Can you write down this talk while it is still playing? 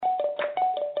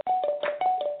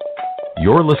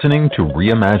You're listening to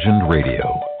Reimagined Radio.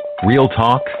 Real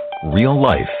talk, real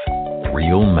life,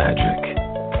 real magic.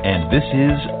 And this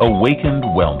is Awakened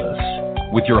Wellness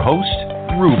with your host,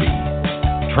 Ruby,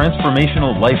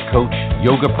 transformational life coach,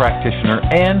 yoga practitioner,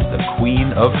 and the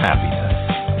Queen of Happiness.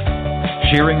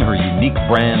 Sharing her unique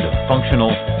brand of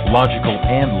functional, logical,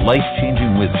 and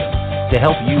life-changing wisdom to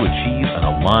help you achieve an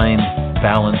aligned,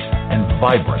 balanced, and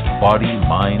vibrant body,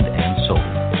 mind, and soul.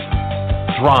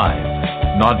 Thrive,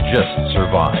 not just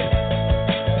survive.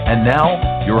 And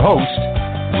now, your host,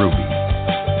 Ruby.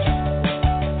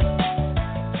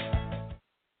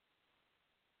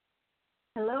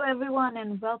 Hello, everyone,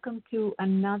 and welcome to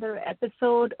another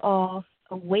episode of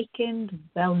Awakened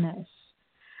Wellness.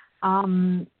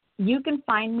 You can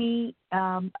find me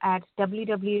at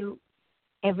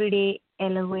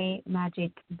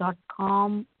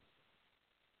www.everydayloamagic.com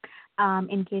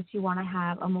in case you want to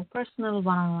have a more personal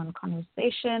one-on-one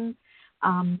conversation.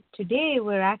 Today,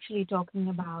 we're actually talking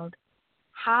about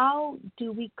how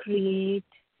do we create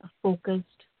a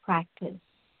focused practice.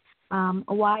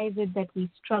 Why is it that we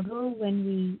struggle when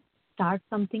we start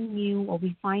something new or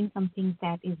we find something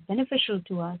that is beneficial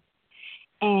to us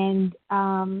and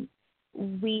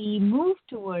we move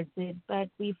towards it, but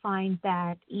we find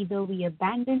that either we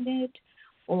abandon it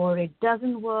or it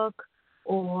doesn't work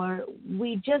or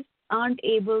we just aren't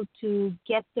able to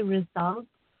get the results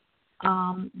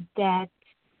that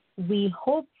we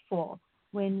hope for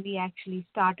when we actually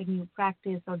start a new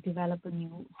practice or develop a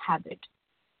new habit.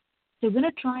 So we're going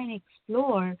to try and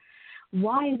explore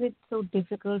why is it so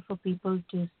difficult for people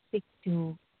to stick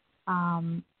to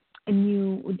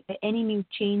any new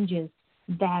changes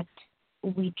that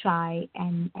we try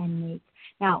and make.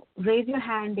 Now, raise your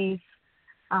hand if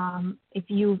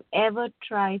you've ever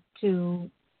tried to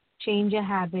change a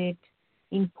habit,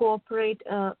 incorporate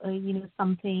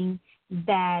something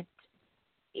that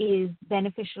is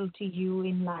beneficial to you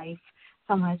in life.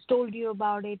 Someone has told you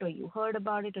about it, or you heard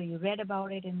about it, or you read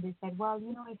about it, and they said, well,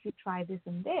 if you try this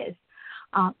and this,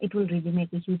 it will really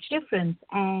make a huge difference.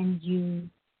 And you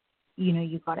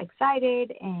got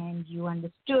excited and you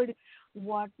understood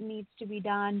what needs to be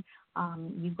done.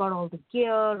 You got all the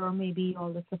gear or maybe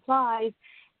all the supplies,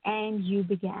 and you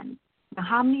began. Now,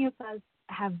 how many of us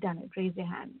have done it? Raise your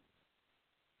hand.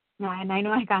 Now, and I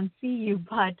know I can't see you,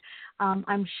 but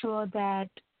I'm sure that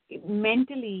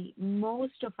mentally,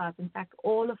 most of us, in fact,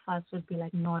 all of us would be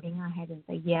like nodding our head and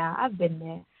say, yeah, I've been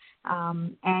there.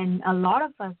 And a lot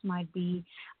of us might be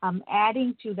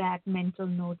adding to that mental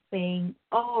note saying,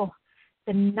 oh,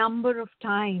 the number of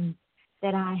times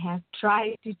that I have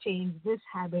tried to change this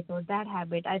habit or that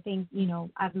habit, I think,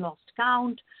 I've lost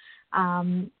count,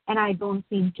 and I don't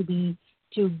seem to be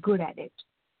too good at it.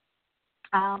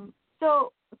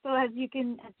 So as you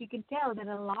can tell, that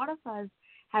a lot of us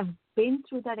have been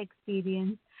through that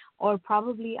experience or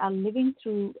probably are living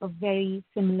through a very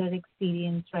similar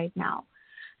experience right now.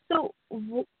 So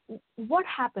what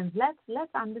happens?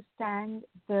 Let's understand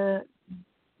the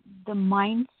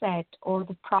mindset or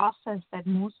the process that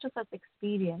most of us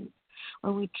experience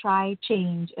when we try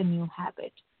change a new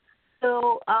habit.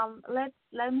 So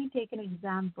let me take an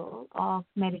example of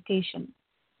meditation.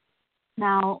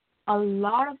 Now, a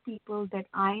lot of people that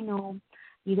I know,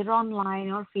 either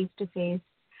online or face-to-face,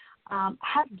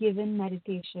 have given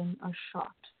meditation a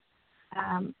shot.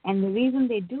 And the reason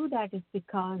they do that is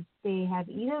because they have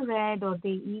either read or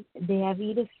they have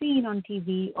either seen on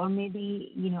TV or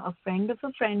maybe, a friend of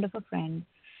a friend of a friend,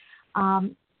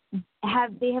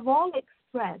 they have all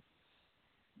expressed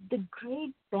the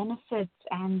great benefits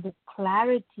and the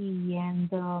clarity and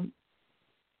the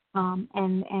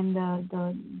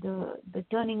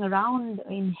turning around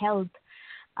in health,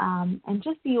 and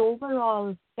just the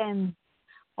overall sense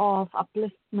of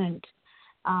upliftment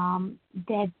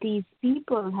that these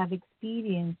people have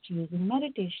experienced using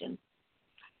meditation.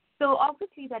 So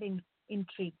obviously that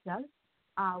intrigues us.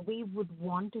 We would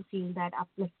want to feel that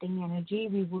uplifting energy.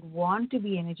 We would want to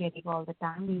be energetic all the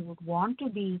time. We would want to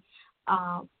be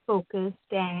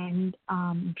focused and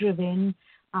driven.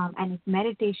 And if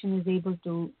meditation is able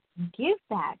to give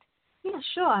that, yeah,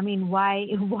 sure. I mean, why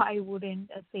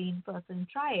wouldn't a sane person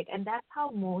try it? And that's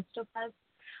how most of us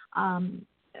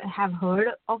have heard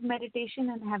of meditation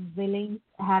and have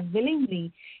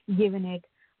willingly given it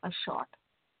a shot.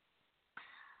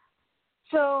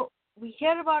 So we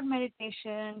hear about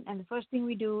meditation, and the first thing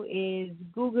we do is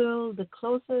Google the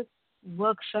closest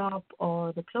workshop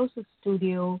or the closest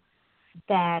studio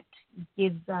that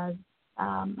gives us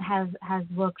has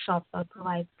workshops or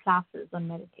provides classes on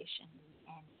meditation.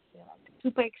 And we're like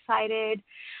super excited.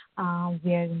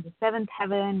 We're in the seventh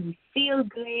heaven. We feel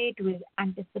great. We're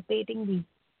anticipating these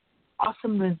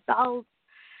awesome results,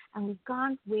 and we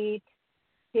can't wait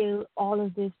till all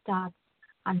of this starts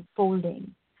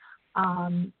unfolding.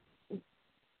 Um,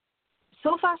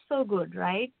 so far, so good,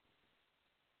 right?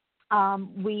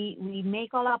 We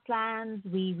make all our plans.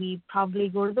 We probably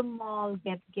go to the mall,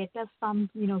 get us some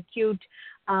cute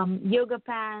yoga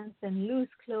pants and loose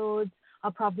clothes,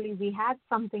 or probably we had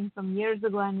something from years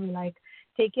ago and we like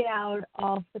take it out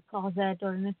of the closet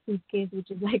or in a suitcase which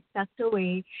is like tucked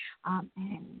away,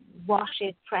 and wash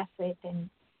it, press it, and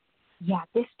yeah,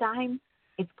 this time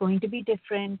it's going to be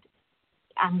different.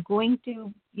 I'm going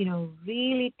to,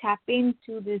 really tap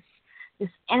into this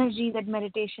energy that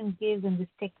meditation gives and this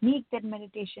technique that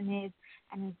meditation is,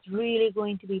 and it's really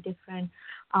going to be different.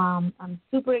 I'm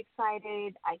super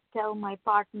excited. I tell my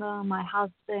partner, my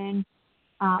husband,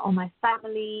 or my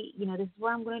family, this is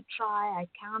what I'm going to try. I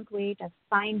can't wait. I've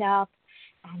signed up,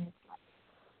 and it's like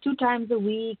 2 times a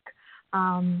week.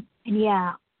 And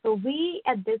yeah, so we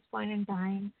at this point in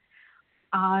time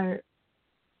are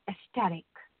ecstatic.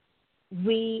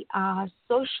 We are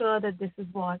so sure that this is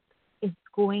what is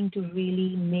going to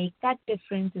really make that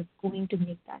difference, is going to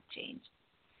make that change.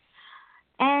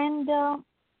 And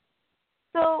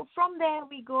so from there,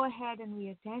 we go ahead and we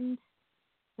attend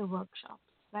the workshops,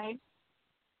 right?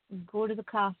 We go to the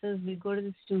classes, we go to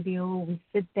the studio, we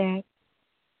sit there.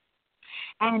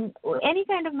 And any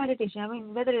kind of meditation, I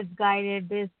mean, whether it's guided,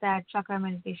 this, that, chakra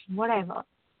meditation, whatever,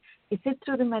 we sit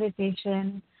through the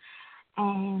meditation,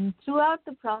 and throughout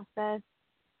the process,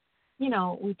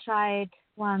 we try it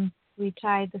once, we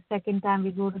try it the second time,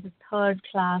 we go to the third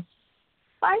class.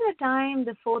 By the time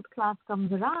the fourth class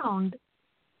comes around,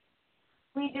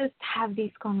 we just have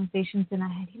these conversations in our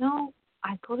head.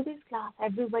 I go to this class,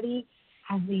 everybody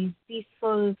has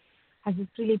has this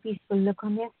really peaceful look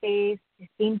on their face. They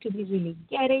seem to be really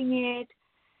getting it.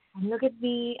 And look at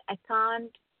me, I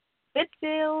can't sit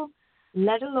still,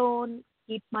 let alone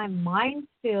keep my mind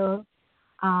still,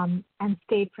 and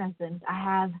stay present. I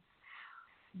have,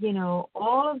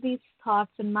 all of these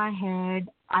thoughts in my head.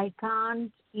 I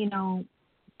can't,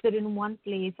 sit in one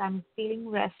place. I'm feeling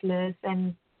restless,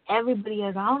 and everybody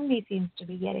around me seems to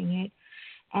be getting it,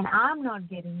 and I'm not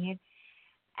getting it.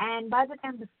 And by the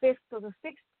time the fifth or the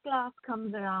sixth class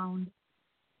comes around,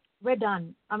 we're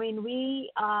done. I mean,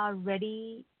 we are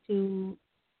ready to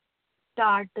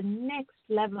start the next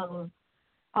level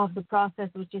of the process,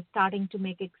 which is starting to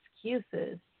make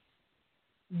excuses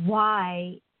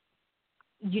why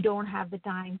you don't have the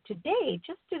time today,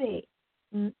 just today,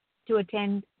 to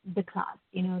attend the class,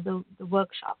 the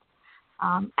workshop.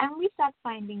 And we start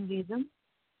finding reasons.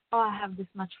 Oh, I have this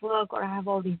much work, or I have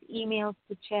all these emails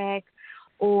to check,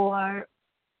 or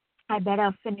I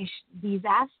better finish these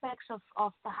aspects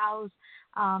of the house,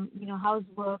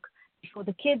 housework before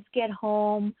the kids get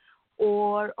home,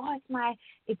 or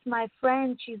it's my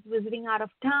friend, she's visiting out of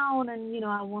town, and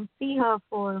I won't see her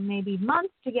for maybe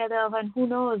months together, and who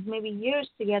knows, maybe years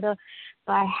together.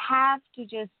 So I have to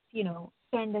just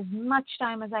spend as much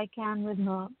time as I can with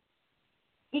her.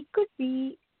 It could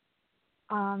be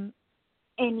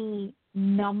any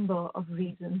number of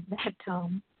reasons that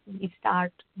we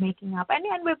start making up, and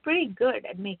we're pretty good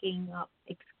at making up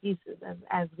excuses,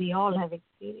 as we all have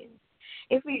experienced.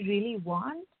 If we really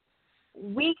want,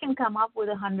 we can come up with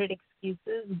 100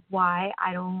 excuses why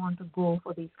I don't want to go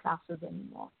for these classes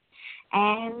anymore.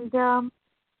 And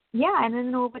and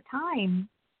then over time,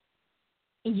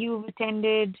 you've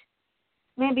attended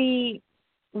maybe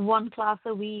one class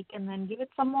a week, and then give it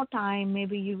some more time.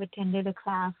 Maybe you've attended a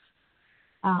class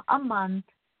a month,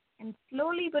 and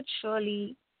slowly but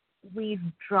surely, we've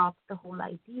dropped the whole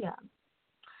idea.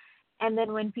 And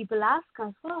then when people ask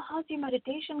us, well, how's your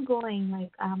meditation going?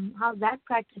 Like, how's that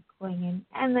practice going?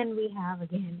 And then we have,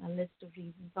 again, a list of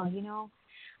reasons. Oh,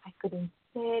 I couldn't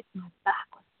sit, my back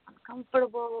was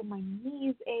uncomfortable, my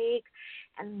knees ache,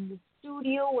 and the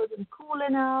studio wasn't cool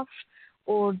enough,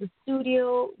 or the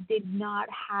studio did not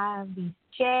have these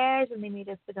chairs and they made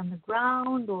us sit on the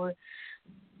ground, or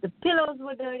the pillows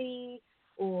were dirty,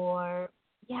 or,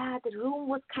 the room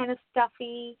was kind of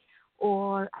stuffy,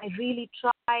 or I really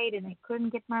tried and I couldn't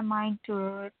get my mind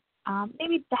to it.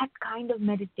 Maybe that kind of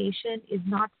meditation is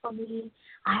not for me.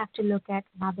 I have to look at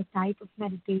another type of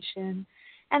meditation,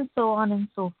 and so on and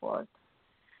so forth.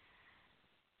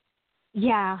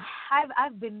 Yeah,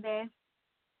 I've been there.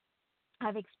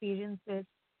 I've experienced this,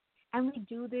 and we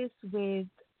do this with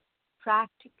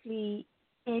practically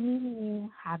any new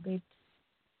habit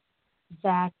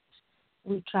that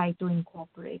we try to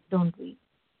incorporate, don't we?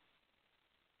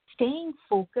 Staying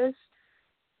focused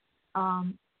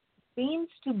seems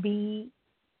to be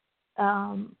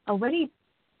a very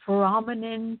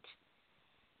prominent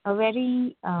a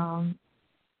very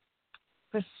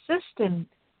persistent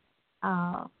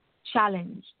uh,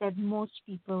 challenge that most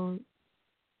people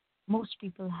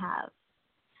have.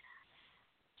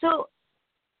 So,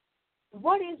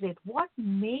 what is it? What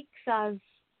makes us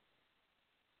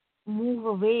move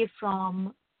away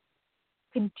from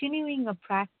continuing a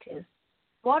practice?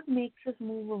 What makes us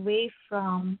move away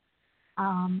from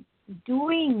um,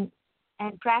 doing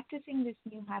and practicing this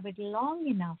new habit long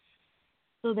enough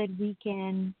so that we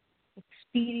can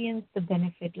experience the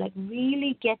benefit, like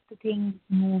really get the things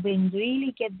moving,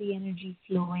 really get the energy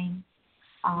flowing,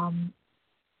 um,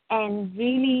 and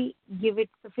really give it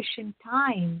sufficient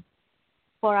time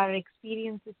for our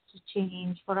experiences to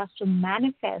change, for us to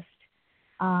manifest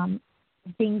um,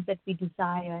 things that we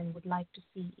desire and would like to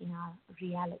see in our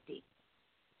reality.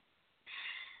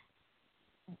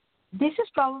 This is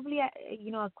probably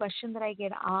a question that I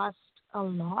get asked a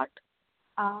lot.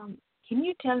 Um, can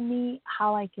you tell me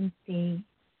how I can stay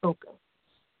focused?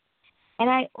 And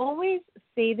I always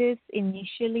say this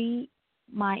initially.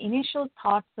 My initial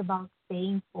thoughts about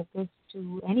staying focused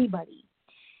to anybody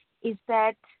is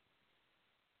that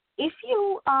if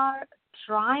you are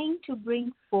trying to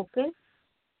bring focus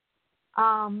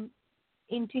um,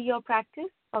 into your practice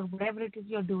or whatever it is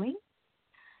you're doing,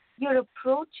 you're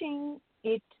approaching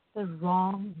it the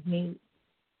wrong way.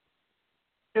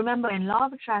 Remember, in Law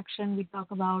of Attraction, we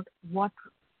talk about what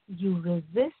you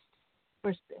resist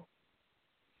persists.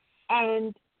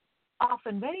 And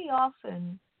often, very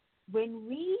often, when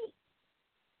we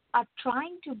are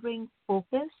trying to bring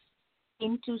focus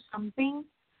into something,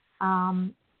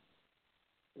 um,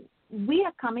 we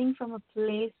are coming from a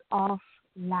place of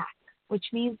lack, which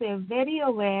means we're very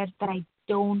aware that I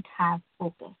don't have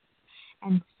focus.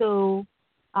 And so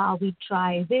we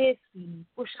try this, we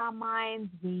push our minds,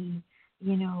 we,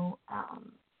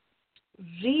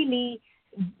 really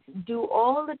do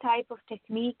all the type of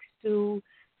techniques to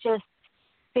just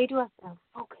say to ourselves,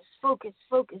 focus, focus,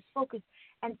 focus, focus.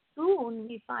 And soon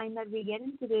we find that we get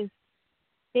into this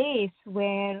space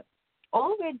where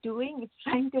all we're doing is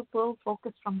trying to pull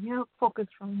focus from here, focus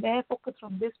from there, focus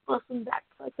from this person, that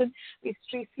person. We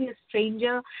see a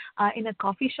stranger in a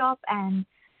coffee shop and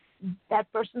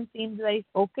that person seems very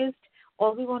focused.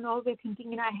 All we're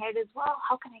thinking in our head is, well,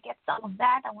 how can I get some of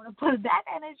that? I want to pull that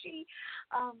energy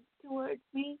towards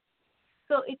me.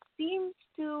 So it seems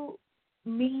to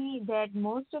me that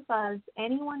most of us,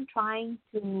 anyone trying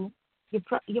to,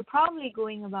 you're probably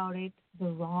going about it the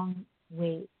wrong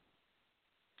way.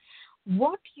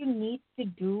 What you need to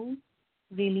do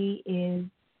really is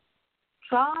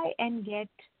try and get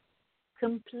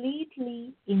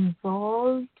completely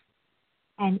involved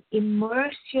and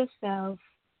immerse yourself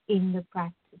in the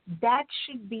practice. That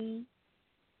should be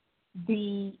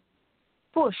the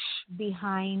push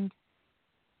behind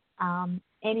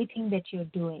anything that you're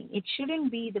doing.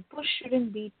 The push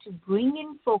shouldn't be to bring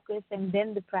in focus and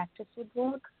then the practice would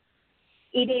work.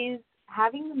 It is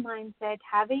having the mindset,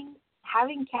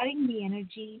 carrying the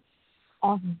energy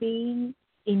of being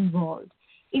involved.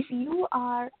 If you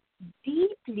are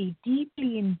deeply,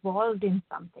 deeply involved in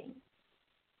something,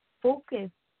 focus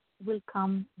will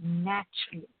come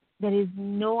naturally. There is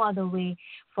no other way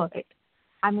for it.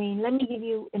 I mean, let me give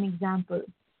you an example.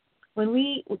 When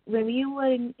you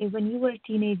were a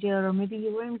teenager, or maybe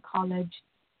you were in college,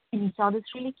 and you saw this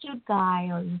really cute guy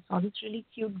or you saw this really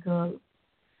cute girl,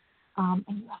 and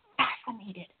you are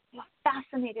fascinated. You are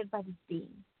fascinated by this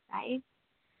being, right?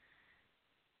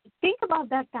 Think about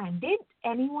that time. Did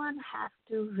anyone have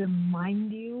to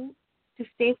remind you to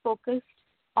stay focused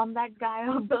on that guy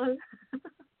or girl?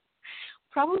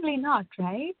 Probably not,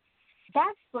 right?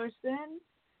 That person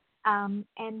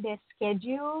and their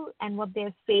schedule and what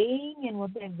they're saying and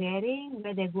what they're wearing,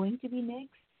 where they're going to be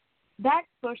next, that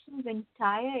person's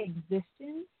entire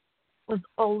existence was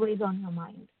always on your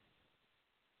mind.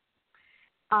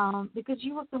 Because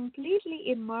you were completely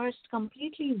immersed,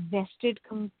 completely vested,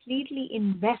 completely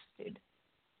invested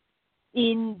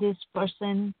in this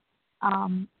person.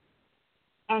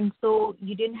 And so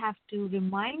you didn't have to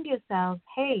remind yourself,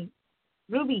 hey,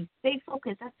 Ruby, stay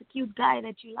focused. That's the cute guy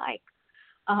that you like.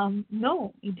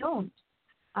 No, you don't.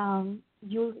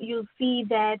 You'll see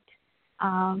that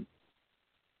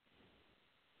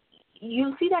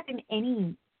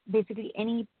in basically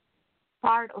any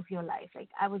part of your life. Like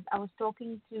I was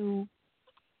talking to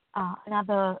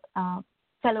another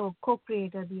fellow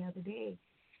co-creator the other day,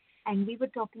 and we were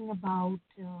talking about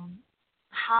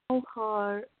how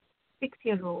her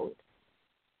 6-year-old,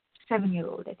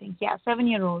 7-year-old, I think,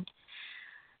 7-year-old,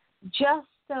 just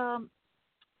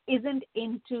isn't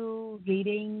into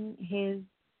reading his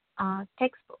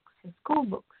textbooks, his school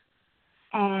books.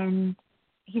 And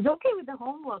he's okay with the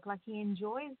homework, like he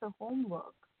enjoys the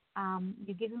homework.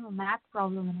 You give him a math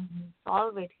problem and he'll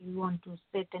solve it. He'll want to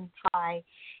sit and try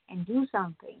and do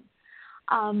something.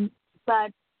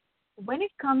 But when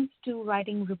it comes to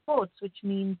writing reports, which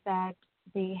means that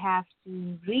they have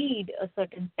to read a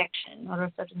certain section or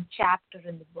a certain chapter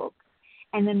in the book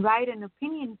and then write an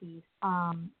opinion piece,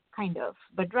 kind of,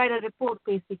 but write a report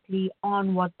basically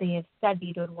on what they have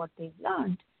studied or what they've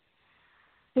learned.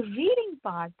 The reading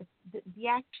part, the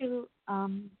actual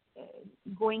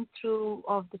going through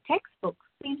of the textbook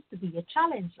seems to be a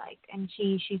challenge. Like, and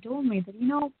she told me that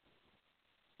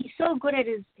he's so good at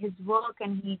his work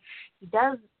and he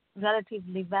does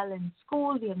relatively well in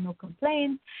school. We have no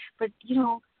complaints, but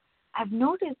I've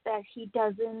noticed that he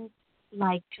doesn't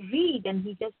like to read, and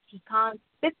he can't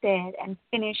sit there and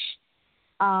finish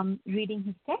reading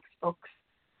his textbooks.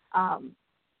 How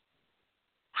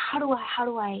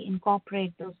do I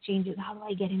incorporate those changes? How do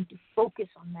I get him to focus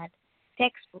on that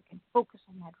textbook and focus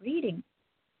on that reading?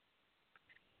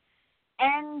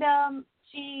 And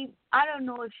I don't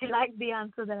know if she liked the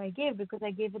answer that I gave, because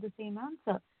I gave her the same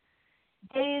answer.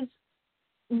 There is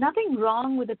nothing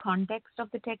wrong with the context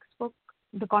of the textbook,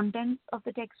 the contents of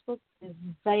the textbook. There's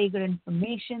very good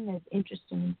information, there's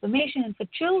interesting information, and for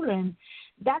children,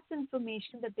 that's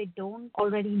information that they don't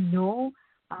already know,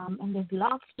 and there's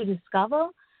lots to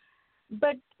discover.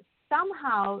 But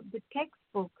somehow the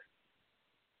textbooks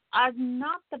are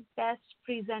not the best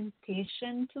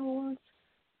presentation tools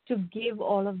to give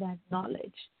all of that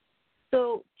knowledge.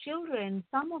 So children,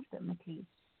 some of them at least,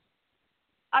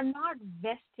 are not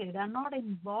vested, are not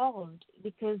involved,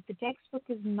 because the textbook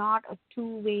is not a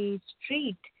two-way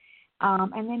street,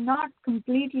 and they're not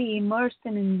completely immersed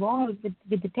and involved with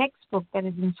the textbook that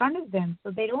is in front of them.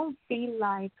 So they don't feel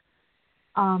like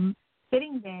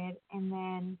sitting there and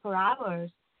then for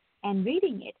hours and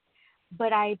reading it.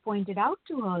 But I pointed out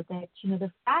to her that,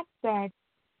 the fact that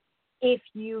if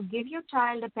you give your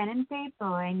child a pen and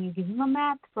paper and you give him a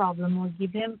math problem or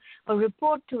give him a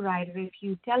report to write, or if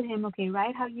you tell him, okay,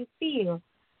 write how you feel,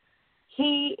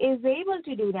 he is able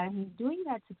to do that. He's doing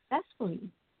that successfully.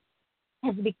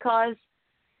 It's because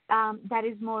that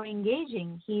is more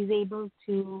engaging. He's able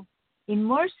to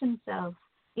immerse himself.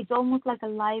 It's almost like a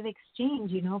live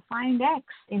exchange, find X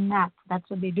in math. That's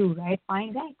what they do, right?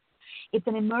 Find X. It's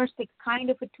an immersive kind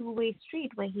of a two-way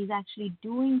street where he's actually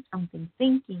doing something,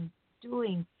 thinking,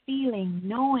 doing, feeling,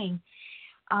 knowing.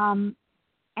 And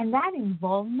that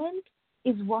involvement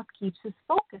is what keeps his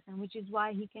focus, and which is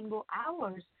why he can go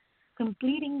hours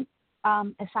completing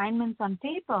assignments on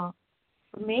paper,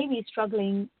 maybe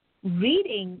struggling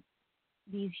reading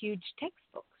these huge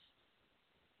textbooks.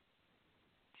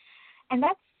 And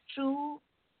that's true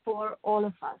for all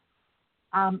of us.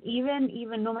 Even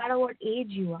no matter what age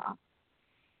you are,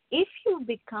 if you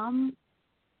become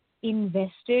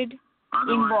invested,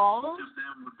 involved, each of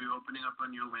them would be opening up a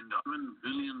new window. 1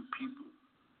 billion people,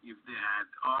 if they had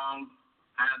all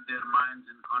had their minds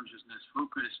and consciousness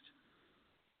focused.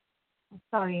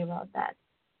 Sorry about that.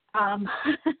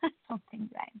 Something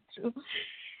rang through.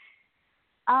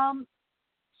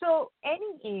 So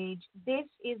any age, this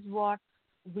is what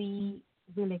we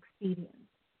will experience.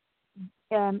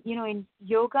 In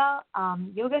yoga,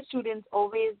 yoga students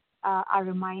always are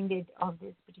reminded of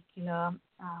this particular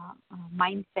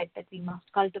mindset that we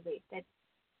must cultivate, that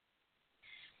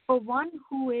for one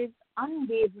who is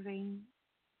unwavering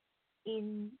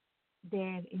in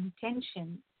their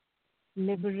intention,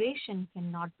 liberation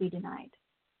cannot be denied.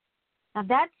 Now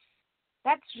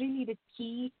that's really the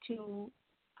key to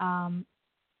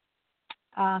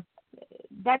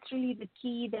that's really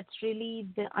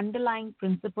the underlying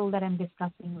principle that I'm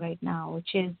discussing right now,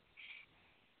 which is,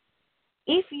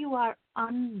 if you are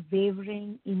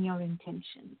unwavering in your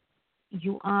intention,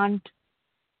 you aren't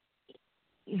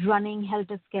running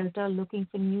helter-skelter looking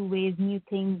for new ways, new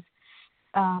things.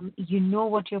 You know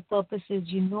what your purpose is.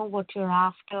 You know what you're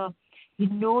after. You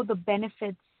know the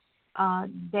benefits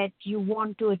that you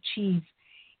want to achieve.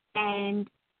 And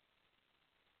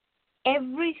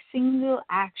every single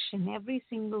action, every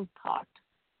single thought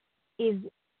is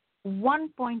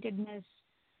one-pointedness,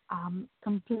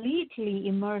 completely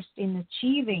immersed in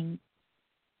achieving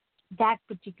that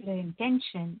particular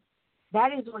intention.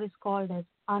 That is what is called as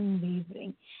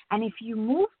unwavering. And if you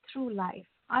move through life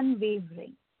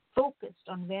unwavering, focused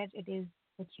on where it is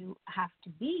that you have to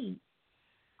be,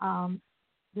 the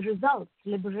results,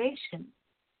 liberation,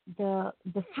 the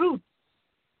fruits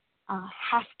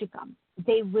have to come.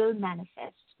 They will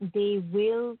manifest. They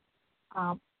will,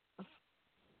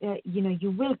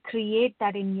 you will create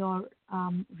that in your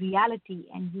reality,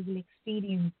 and you will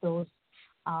experience those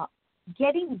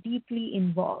getting deeply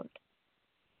involved.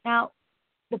 Now,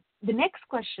 the next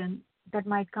question that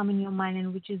might come in your mind,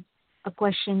 and which is a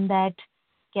question that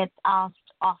gets asked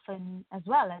often as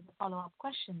well as a follow-up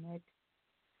question, that,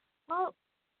 well,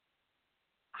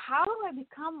 how do I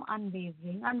become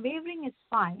unwavering? Unwavering is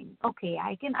fine. Okay,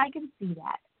 I can see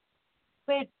that.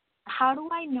 But how do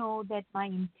I know that my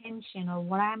intention or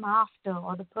what I'm after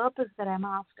or the purpose that I'm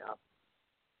after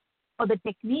or the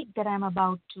technique that I'm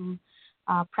about to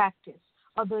practice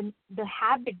or the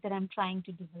habit that I'm trying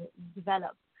to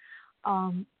develop,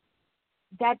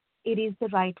 that it is the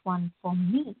right one for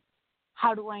me?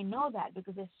 How do I know that?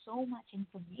 Because there's so much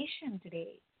information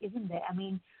today, isn't there? I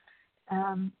mean,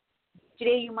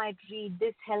 today you might read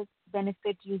this health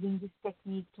benefit using this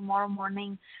technique. Tomorrow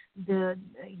morning, you'll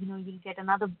get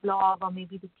another blog, or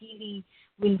maybe the TV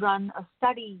will run a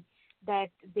study that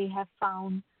they have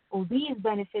found these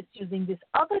benefits using this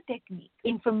other technique.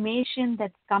 Information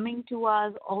that's coming to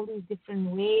us, all these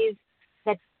different ways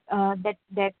that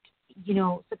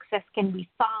success can be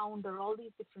found, or all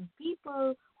these different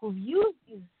people who've used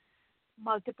these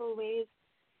multiple ways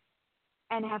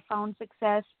and have found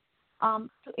success. So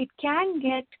it can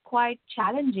get quite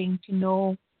challenging to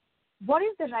know what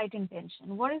is the right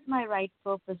intention, what is my right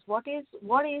purpose, what is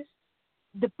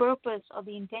the purpose or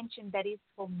the intention that is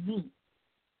for me.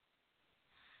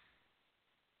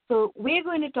 So we're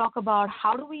going to talk about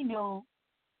how do we know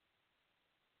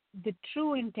the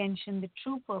true intention, the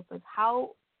true purpose.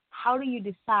 How do you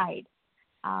decide?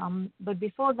 But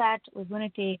before that, we're going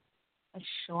to take a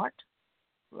short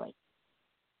break.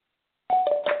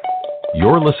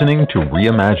 You're listening to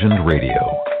Reimagined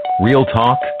Radio. Real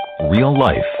talk, real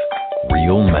life,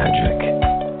 real magic.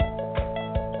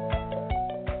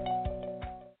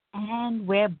 And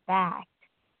we're back.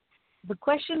 The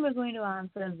question we're going to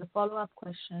answer is the follow-up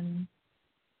question: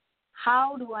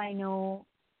 how do I know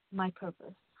my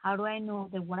purpose? How do I know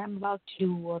that what I'm about to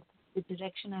do or the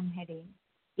direction I'm heading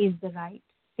is the right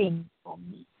thing for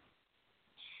me?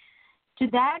 To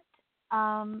that,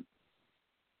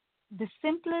 the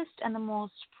simplest and the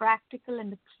most practical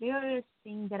and the clearest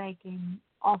thing that I can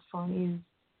offer is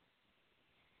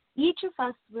each of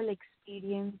us will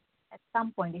experience at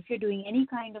some point, if you're doing any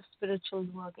kind of spiritual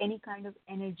work, any kind of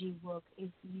energy work, if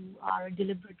you are a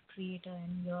deliberate creator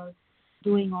and you're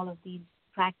doing all of these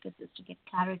practices to get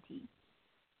clarity,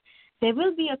 there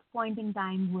will be a point in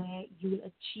time where you will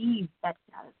achieve that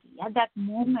clarity. At that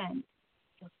moment,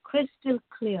 you're crystal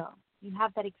clear. You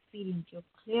have that experience. You're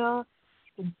clear.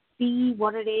 You can see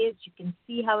what it is. You can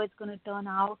see how it's going to turn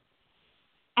out.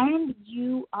 And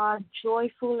you are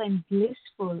joyful and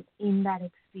blissful in that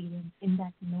experience, in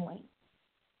that knowing.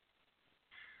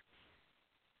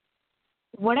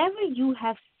 Whatever you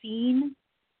have seen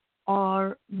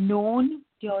or known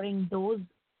during those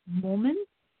moments,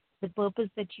 the purpose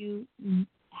that you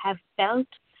have felt,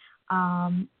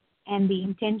 and the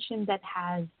intention that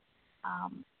has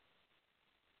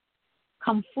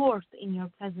come forth in your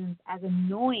presence as a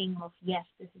knowing of, yes,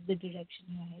 this is the direction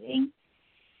you're heading,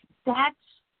 that's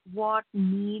what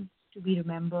needs to be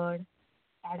remembered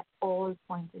at all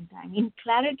points in time. In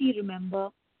clarity, remember,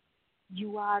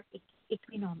 you are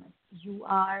equanimous, you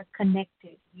are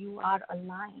connected, you are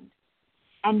aligned.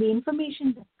 And the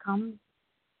information that comes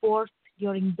forth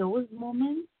during those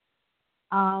moments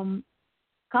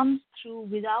comes through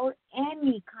without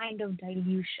any kind of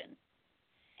dilution.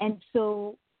 And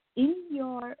so in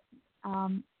your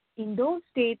in those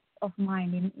states of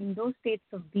mind, in those states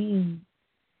of being,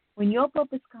 when your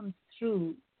purpose comes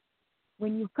through,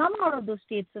 when you come out of those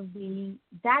states of being,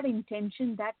 that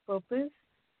intention, that purpose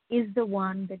is the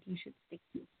one that you should stick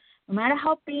to. No matter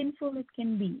how painful it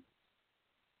can be,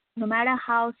 no matter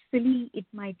how silly it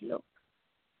might look,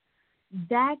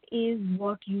 that is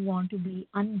what you want to be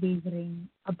unwavering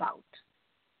about.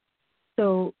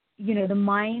 So, the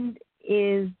mind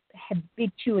is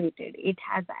habituated. It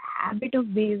has a habit of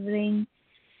wavering.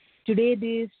 Today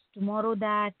this, tomorrow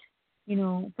that.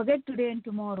 Forget today and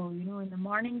tomorrow. In the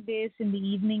morning this, in the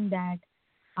evening that.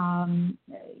 And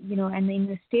in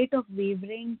the state of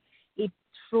wavering, it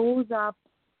throws up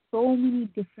so many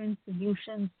different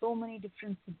solutions, so many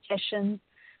different suggestions,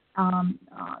 and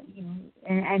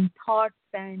thoughts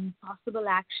and possible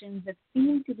actions that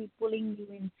seem to be pulling you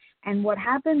in. And what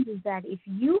happens is that if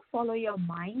you follow your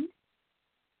mind,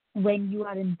 when you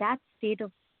are in that state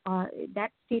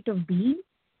of being,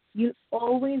 you'll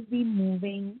always be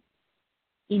moving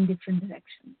in different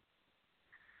directions.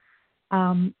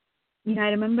 I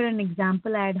remember an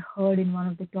example I had heard in one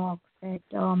of the talks that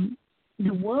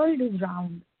the world is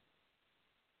round,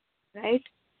 right?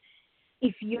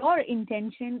 If your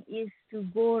intention is to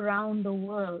go around the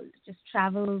world, just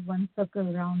travel one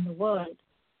circle around the world,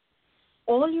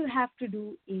 all you have to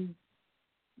do is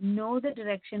know the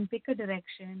direction, pick a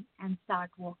direction, and start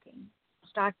walking,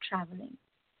 start traveling.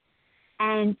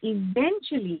 And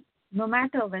eventually, no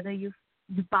matter whether you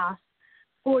pass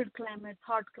cold climates,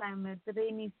 hot climates,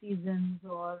 rainy seasons,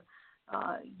 or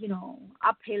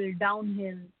uphill,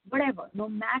 downhill, whatever, no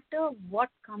matter what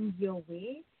comes your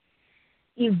way,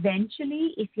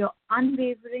 eventually, if you're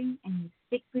unwavering and you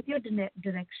stick with your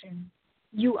direction,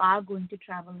 you are going to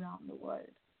travel around the world.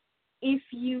 If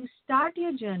you start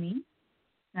your journey,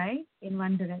 right, in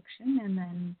one direction, and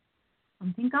then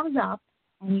something comes up,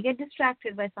 and you get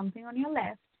distracted by something on your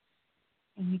left,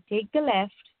 and you take the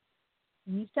left,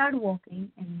 and you start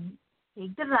walking, and you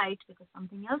take the right because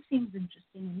something else seems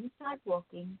interesting, and you start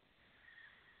walking,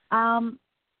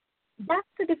 that's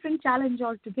a different challenge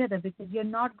altogether, because you're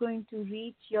not going to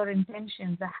reach your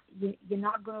intentions. You're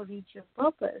not going to reach your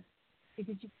purpose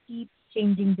because you keep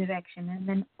changing direction. And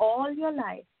then all your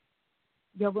life,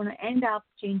 you're going to end up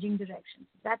changing directions.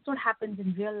 That's what happens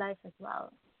in real life as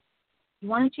well. You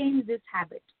want to change this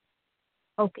habit.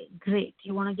 Okay, great.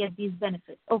 You want to get these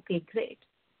benefits. Okay, great.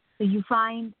 So you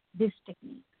find this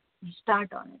technique. You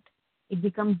start on it. It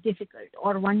becomes difficult.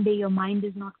 Or one day your mind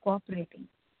is not cooperating.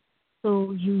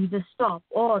 So you either stop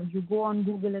or you go on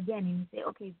Google again and you say,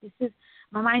 okay,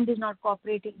 my mind is not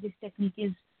cooperating. This technique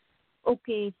is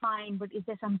okay, fine, but is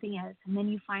there something else? And then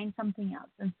you find something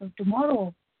else. And so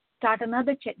tomorrow, start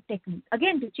another technique.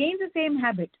 Again, to change the same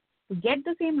habit, to get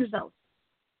the same results.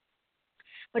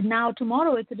 But now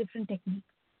tomorrow it's a different technique.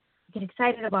 You get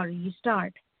excited about it. You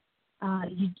start.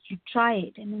 You try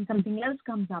it, and then something else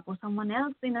comes up, or someone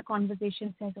else in a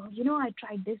conversation says, oh, I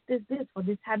tried this for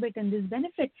this habit and this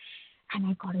benefit, and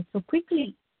I got it so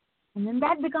quickly. And then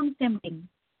that becomes tempting,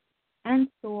 and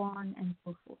so on and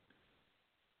so forth.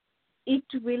 It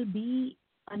will be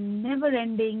a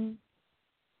never-ending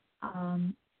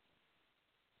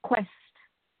quest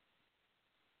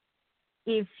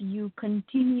if you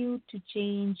continue to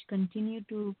change, continue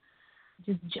to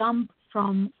just jump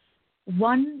from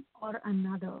one or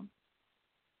another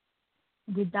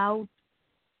without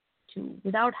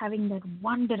having that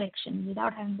one direction,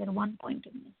 without having that one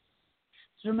pointedness.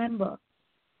 So remember,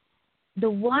 the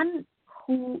one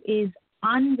who is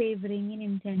unwavering in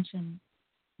intention,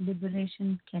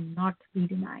 liberation cannot be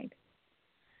denied.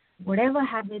 Whatever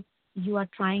habits you are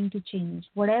trying to change,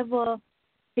 whatever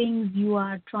things you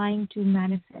are trying to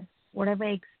manifest, whatever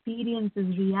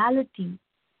experiences, reality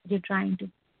you're trying to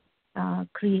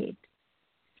create,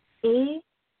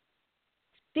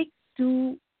 stick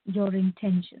to your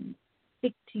intentions,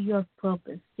 stick to your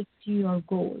purpose, stick to your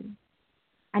goal.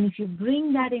 And if you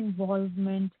bring that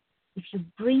involvement, if you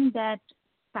bring that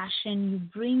passion, you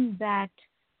bring that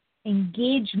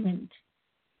engagement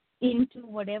into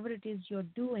whatever it is you're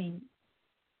doing,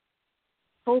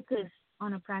 focus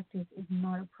on a practice is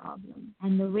not a problem.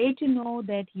 And the way to know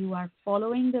that you are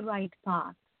following the right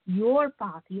path, your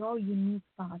unique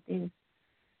path, is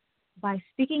by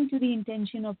sticking to the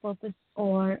intention or purpose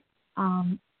or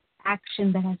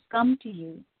action that has come to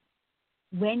you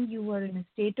when you were in a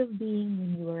state of being,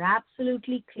 when you were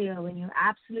absolutely clear, when you're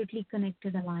absolutely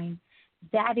connected, aligned.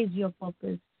 That is your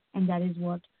purpose, and that is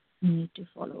what you need to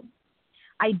follow.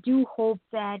 I do hope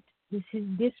that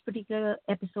this particular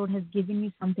episode has given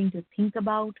you something to think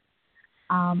about.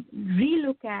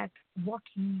 Relook at what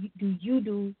you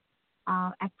do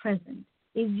at present.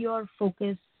 Is your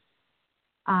focus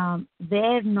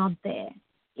there, not there?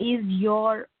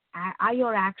 Are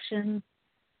your actions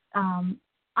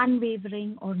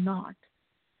unwavering or not?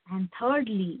 And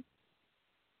thirdly,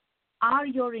 are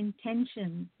your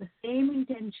intentions the same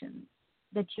intentions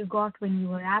that you got when you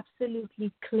were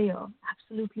absolutely clear,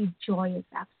 absolutely joyous,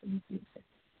 absolutely fit?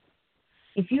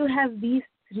 If you have these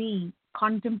three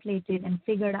contemplated and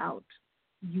figured out,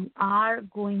 you are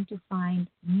going to find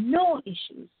no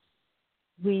issues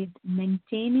with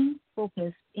maintaining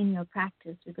focus in your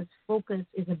practice, because focus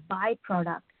is a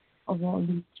byproduct of all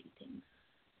these three things.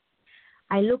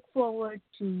 I look forward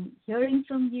to hearing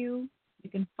from you. You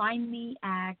can find me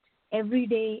at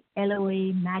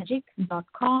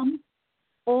everydayloamagic.com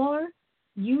or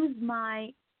use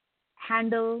my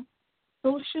handle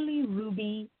Socially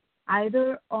Ruby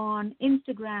either on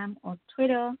Instagram or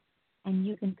Twitter, and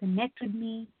you can connect with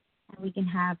me and we can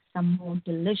have some more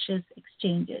delicious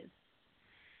exchanges.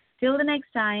 Till the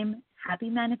next time, happy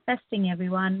manifesting,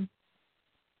 everyone.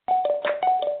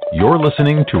 You're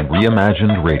listening to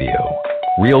Reimagined Radio.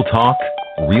 Real talk,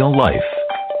 real life,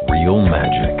 real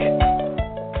magic.